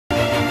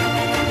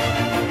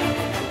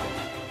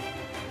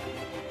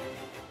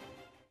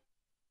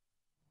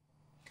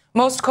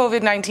Most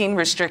COVID-19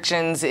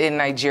 restrictions in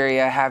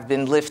Nigeria have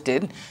been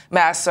lifted.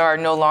 Masks are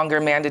no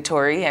longer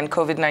mandatory, and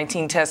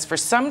COVID-19 tests for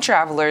some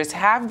travelers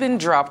have been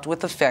dropped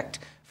with effect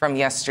from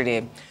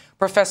yesterday.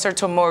 Professor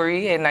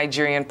Tomori, a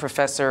Nigerian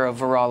professor of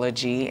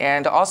virology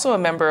and also a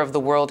member of the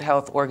World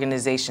Health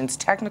Organization's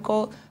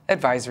Technical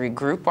Advisory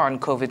Group on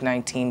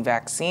COVID-19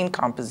 vaccine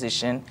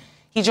composition,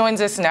 he joins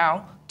us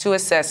now to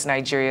assess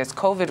Nigeria's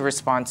COVID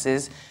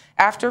responses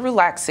after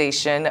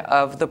relaxation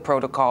of the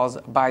protocols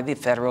by the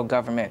federal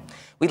government.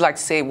 We'd like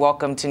to say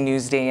welcome to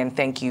Newsday and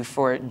thank you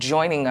for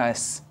joining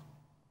us.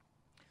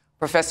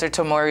 Professor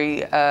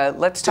Tomori,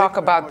 let's talk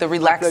about the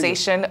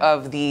relaxation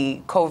of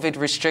the COVID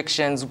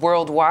restrictions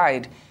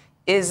worldwide.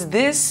 Is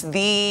this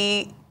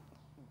the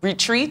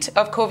retreat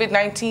of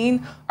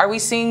COVID-19? Are we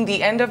seeing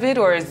the end of it,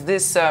 or is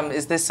this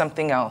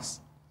something else?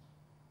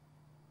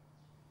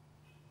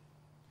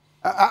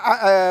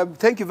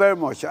 Thank you very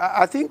much.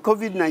 I think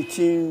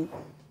COVID-19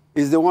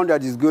 is the one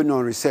that is going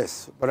on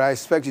recess, but I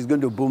expect it's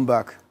going to boom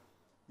back.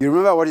 You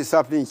remember what is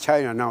happening in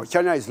China now.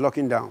 China is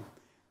locking down.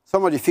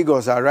 Some of the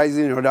figures are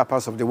rising in other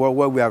parts of the world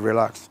where we have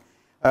relaxed.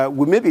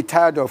 We may be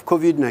tired of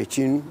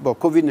COVID-19, but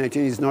COVID-19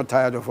 is not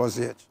tired of us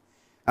yet.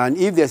 And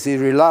if there's a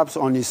relapse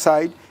on his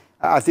side,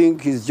 I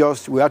think it's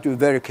just, we have to be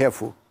very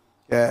careful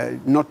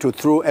not to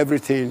throw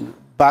everything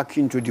back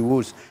into the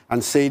woods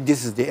and say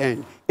this is the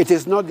end. It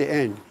is not the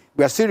end.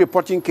 We are still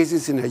reporting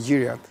cases in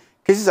Nigeria.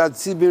 Cases are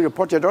still being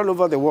reported all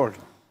over the world.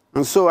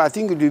 And so I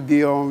think it would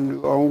be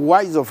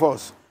unwise of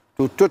us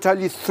to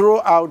totally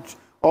throw out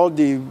all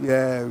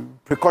the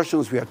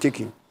precautions we are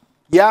taking.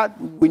 Yeah,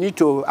 we need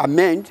to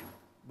amend,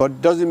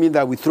 but doesn't mean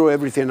that we throw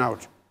everything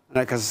out. And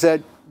like I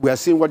said, we are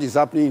seeing what is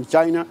happening in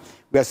China.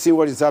 We are seeing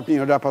what is happening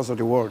in other parts of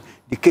the world.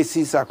 The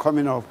cases are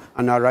coming up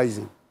and are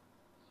rising.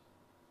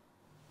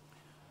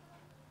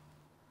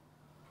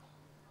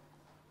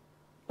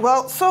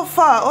 Well, so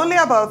far, only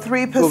about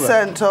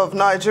 3% of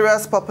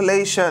Nigeria's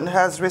population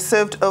has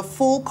received a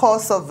full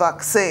course of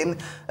vaccine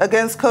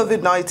against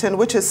COVID-19,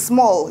 which is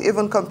small,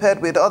 even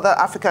compared with other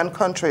African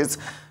countries.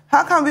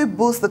 How can we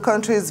boost the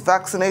country's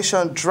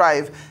vaccination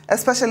drive,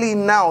 especially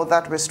now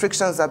that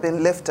restrictions have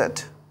been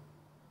lifted?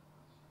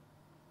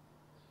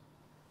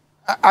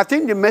 I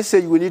think the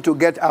message we need to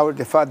get out is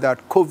the fact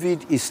that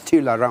COVID is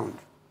still around.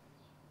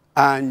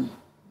 And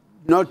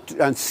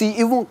see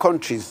even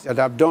countries that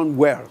have done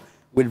well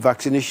with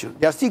vaccination,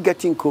 they are still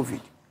getting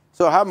COVID.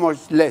 So how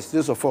much less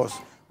those of us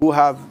who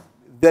have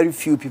very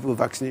few people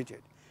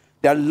vaccinated?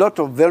 There are a lot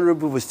of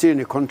vulnerable people still in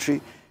the country.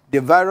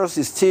 The virus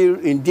is still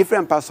in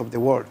different parts of the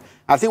world.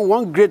 I think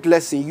one great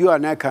lesson you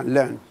and I can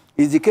learn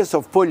is the case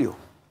of polio.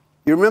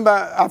 You remember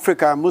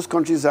Africa, most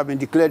countries have been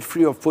declared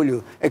free of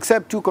polio,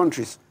 except two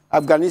countries,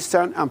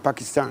 Afghanistan and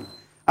Pakistan.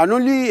 And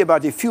only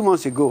about a few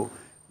months ago,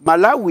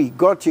 Malawi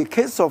got a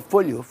case of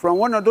polio from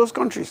one of those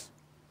countries.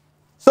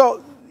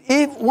 So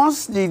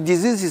once the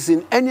disease is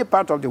in any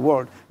part of the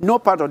world, no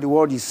part of the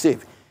world is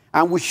safe.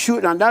 And we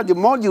should, and that's the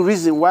more the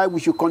reason why we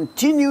should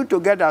continue to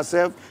get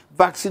ourselves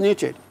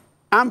vaccinated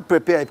and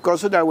prepared,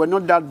 because so that we're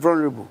not that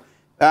vulnerable.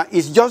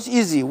 It's just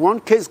easy. One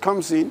case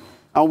comes in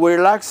and we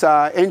relax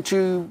our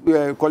entry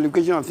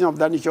qualification and things of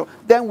that nature,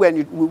 then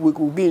we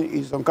could be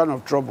in some kind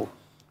of trouble.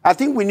 I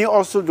think we need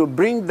also to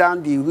bring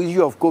down the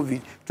issue of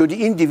COVID to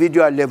the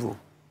individual level.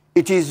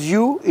 It is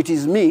you, it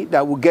is me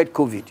that will get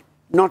COVID,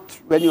 not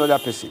any other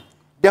person.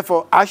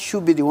 Therefore, I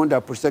should be the one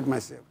that protects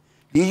myself.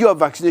 The issue of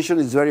vaccination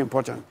is very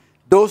important.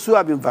 Those who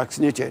have been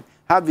vaccinated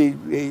have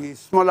a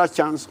smaller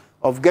chance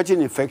of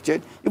getting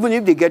infected. Even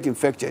if they get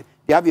infected,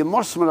 they have a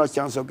much smaller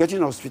chance of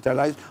getting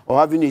hospitalized or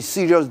having a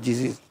serious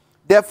disease.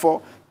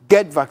 Therefore,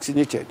 get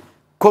vaccinated.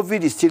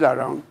 COVID is still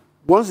around.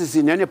 Once it's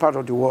in any part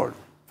of the world,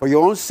 for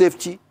your own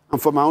safety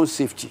and for my own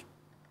safety.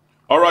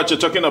 All right, you're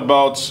talking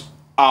about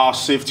our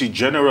safety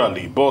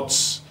generally,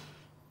 but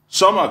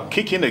some are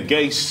kicking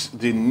against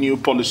the new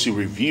policy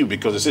review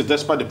because they say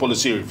despite the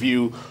policy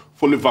review,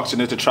 fully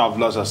vaccinated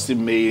travelers are still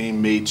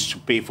being made to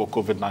pay for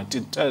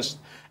COVID-19 tests.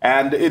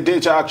 And the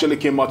data actually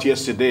came out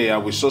yesterday,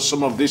 and we saw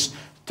some of these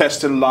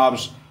testing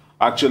labs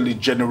actually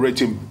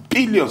generating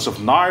billions of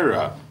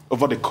naira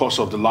over the course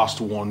of the last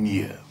 1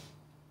 year.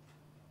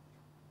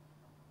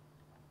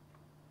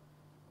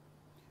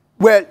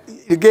 Well,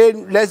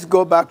 again, let's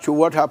go back to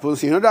what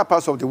happens in other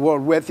parts of the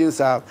world where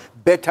things are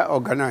better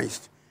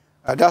organized.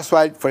 That's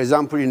why, for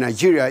example, in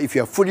Nigeria, if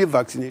you are fully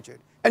vaccinated,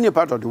 any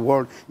part of the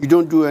world, you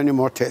don't do any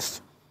more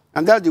tests.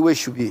 And that's the way it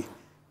should be.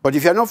 But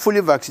if you're not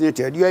fully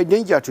vaccinated, you are a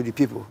danger to the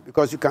people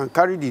because you can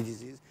carry the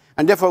disease.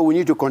 And therefore, we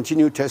need to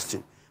continue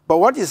testing. But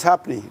what is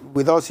happening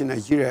with us in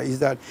Nigeria is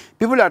that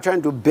people are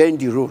trying to bend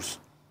the rules.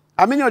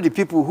 How many of the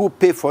people who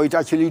pay for it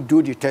actually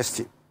do the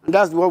testing? And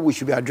that's what we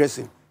should be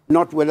addressing,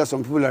 not whether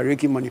some people are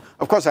raking money.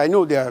 Of course, I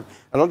know there are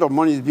a lot of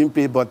money is being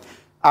paid, but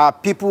are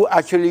people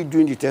actually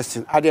doing the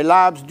testing? Are the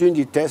labs doing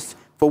the tests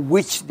for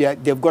which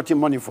they've gotten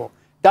money for?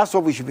 That's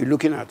what we should be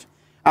looking at.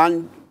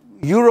 And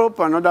Europe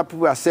and other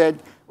people have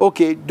said,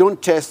 okay,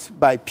 don't test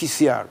by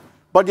PCR.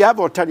 But they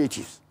have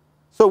alternatives.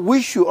 So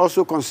we should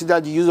also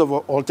consider the use of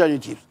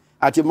alternatives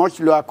at a much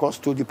lower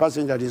cost to the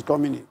person that is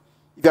coming in.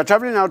 If you're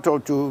traveling out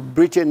to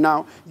Britain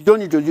now, you don't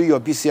need to do your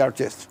PCR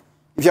test.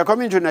 If you're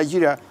coming to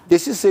Nigeria, they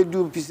still say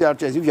do PCR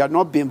test if you have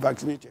not been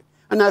vaccinated.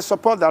 And I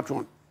support that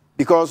one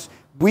because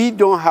we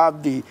don't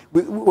have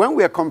when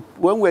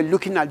we're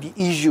looking at the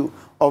issue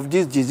of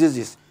these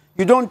diseases,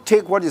 you don't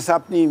take what is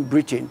happening in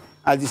Britain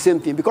as the same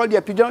thing because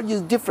the epidemiology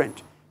is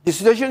different. The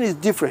situation is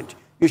different.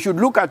 You should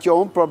look at your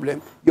own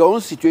problem, your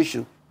own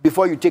situation,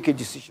 before you take a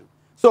decision.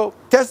 So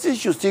testing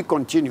should still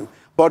continue,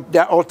 but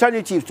there are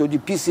alternatives to the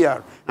PCR.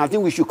 And I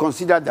think we should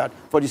consider that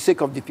for the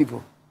sake of the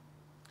people.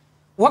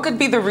 What could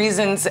be the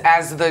reasons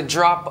as the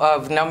drop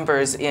of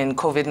numbers in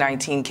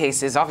COVID-19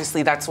 cases?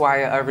 Obviously, that's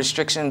why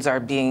restrictions are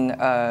being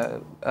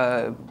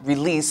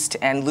released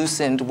and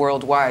loosened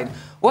worldwide.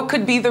 What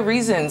could be the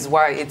reasons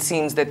why it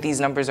seems that these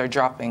numbers are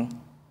dropping?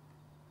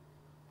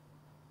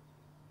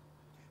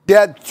 There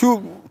are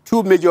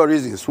two major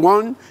reasons.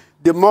 One,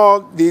 the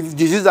more the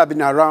disease has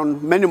been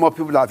around, many more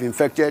people have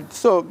infected.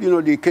 So,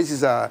 the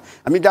cases are,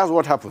 that's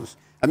what happens.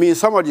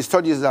 Some of the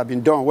studies that have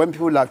been done when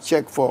people have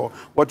checked for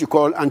what you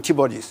call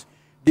antibodies.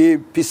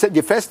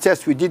 The first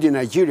test we did in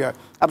Nigeria,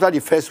 after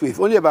the first wave,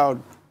 only about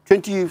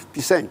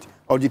 20%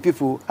 of the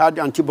people had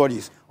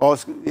antibodies or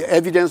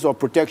evidence of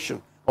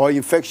protection or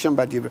infection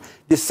by the...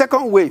 The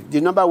second wave, the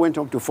number went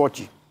up to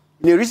 40.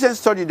 In a recent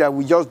study that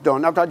we just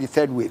done after the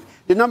third wave,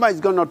 the number has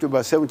gone up to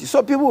about 70.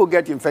 So people will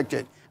get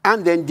infected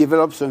and then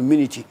develop some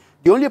immunity.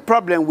 The only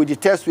problem with the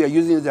test we are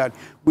using is that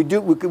we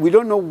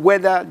don't know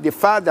whether the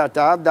fact that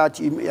I have that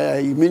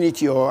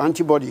immunity or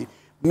antibody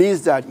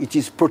means that it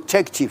is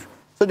protective.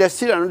 So there's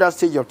still another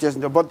stage of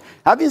testing. But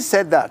having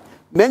said that,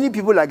 many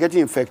people are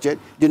getting infected.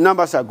 The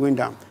numbers are going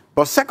down.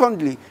 But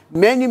secondly,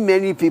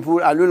 many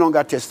people are no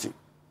longer testing.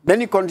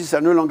 Many countries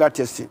are no longer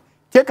testing.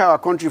 Take our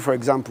country, for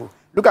example.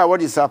 Look at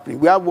what is happening.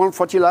 We have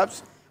 140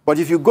 labs. But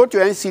if you go to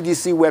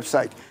NCDC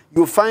website,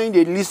 you'll find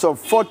a list of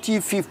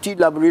 40, 50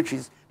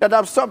 laboratories that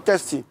have stopped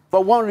testing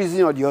for one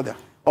reason or the other.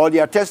 Or they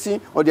are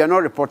testing or they are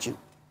not reporting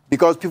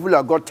because people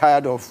have got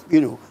tired of,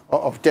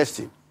 of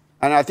testing.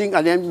 And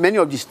then many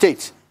of the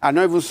states are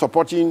not even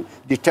supporting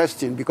the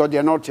testing because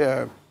they're not,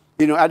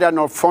 either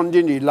not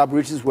funding the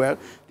laboratories well,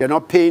 they're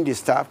not paying the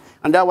staff,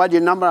 and that's why the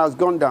number has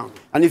gone down.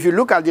 And if you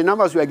look at the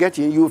numbers we are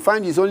getting, you will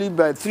find it's only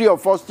by 3 or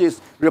 4 states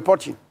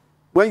reporting,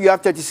 when you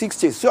have 36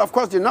 states. So, of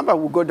course, the number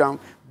will go down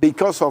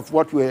because of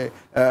what the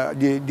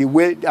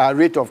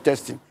rate of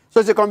testing. So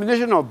it's a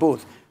combination of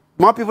both.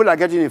 More people are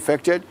getting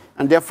infected,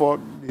 and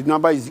therefore the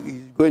number is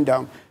going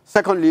down.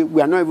 Secondly,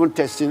 we are not even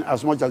testing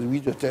as much as we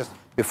used to test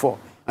before.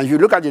 And if you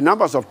look at the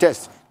numbers of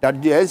tests that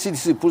the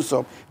NCDC puts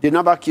up, the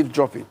number keeps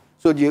dropping.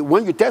 So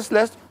when you test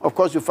less, of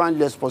course, you find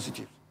less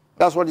positives.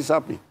 That's what is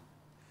happening.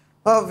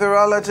 Well,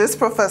 virologist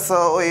Professor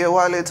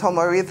Oyewale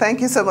Tomori,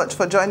 thank you so much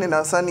for joining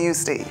us on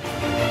Newsday.